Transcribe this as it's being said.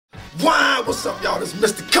Yeah, what's up, y'all? This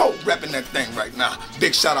Mystikal repping that thing right now.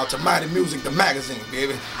 Big shout out to Mighty Music, the magazine,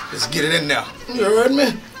 baby. Let's get it in there. You heard me?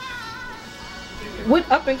 What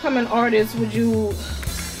up-and-coming artists would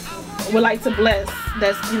like to bless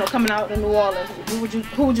that's coming out in New Orleans?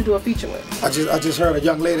 Who would you do a feature with? I just heard a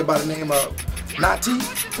young lady by the name of Natee.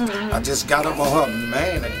 I just got up on her.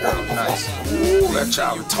 Man, that girl nice. Ooh, that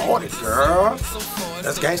child retarded, girl.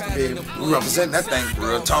 That's gangsta, baby. We representing that thing,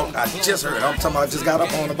 real talk. I just heard it. I'm talking about I just got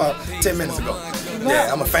up on about 10 minutes ago.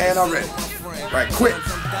 Yeah, I'm a fan already. Right quick.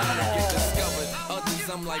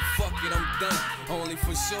 I'm like, fuck it, I'm done. Only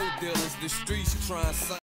for show dealers, the streets trying